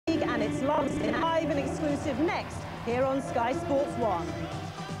It's live and exclusive next here on Sky Sports 1.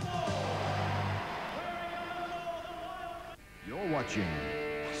 You're watching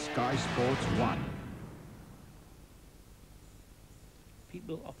Sky Sports 1.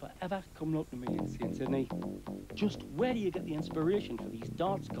 People are forever coming up to me and saying, Sydney, just where do you get the inspiration for these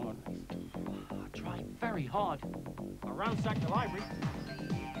darts corners? I tried very hard. I ransacked the library.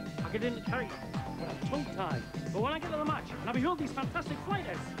 I get into character, but I'm tongue-tied. But when I get to the match and I behold these fantastic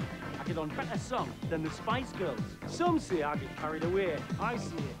fighters, I get on better song than the Spice Girls. Some say I get carried away. I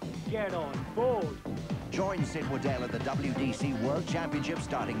say, get on board. Join Sid Waddell at the WDC World Championship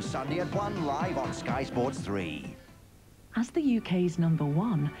starting Sunday at 1 live on Sky Sports 3. As the UK's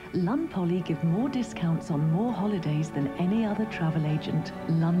 #1, Lund Poly give more discounts on more holidays than any other travel agent.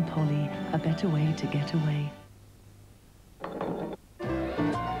 Lund Poly, a better way to get away.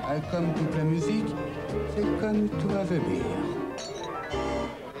 Comme toute la musique, c'est comme tout have a beer.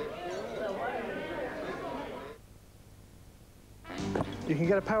 You can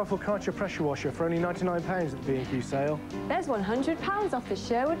get a powerful Karcher pressure washer for only £99 at the B&Q sale. There's £100 off the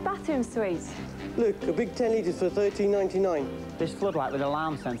Sherwood bathroom suite. Look, a big 10 litres for £13.99. This floodlight with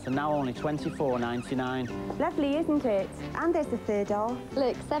alarm sensor now only £24.99. Lovely, isn't it? And there's the third off.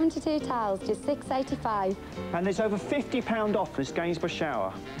 Look, 72 towels, just £6.85. And there's over £50 off this Gainsborough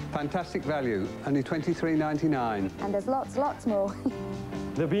shower. Fantastic value, only £23.99. And there's lots more.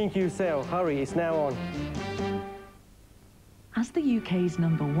 The B&Q sale, hurry, it's now on. As the UK's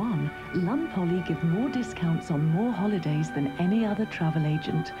 #1, Lund Poly give more discounts on more holidays than any other travel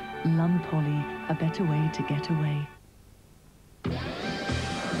agent. Lund Poly, a better way to get away.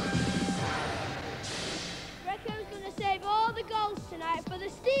 Reckon who's going to save all the goals tonight for the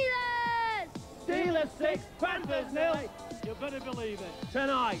Steelers? Steelers 6, Panthers 0. You better believe it.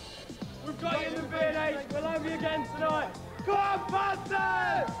 Tonight, we've got you in the VHS. We'll have you again tonight. Go on,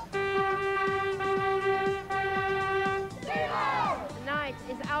 Panthers! Tonight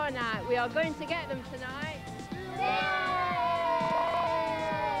is our night. We are going to get them tonight.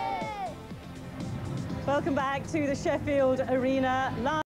 Welcome back to the Sheffield Arena.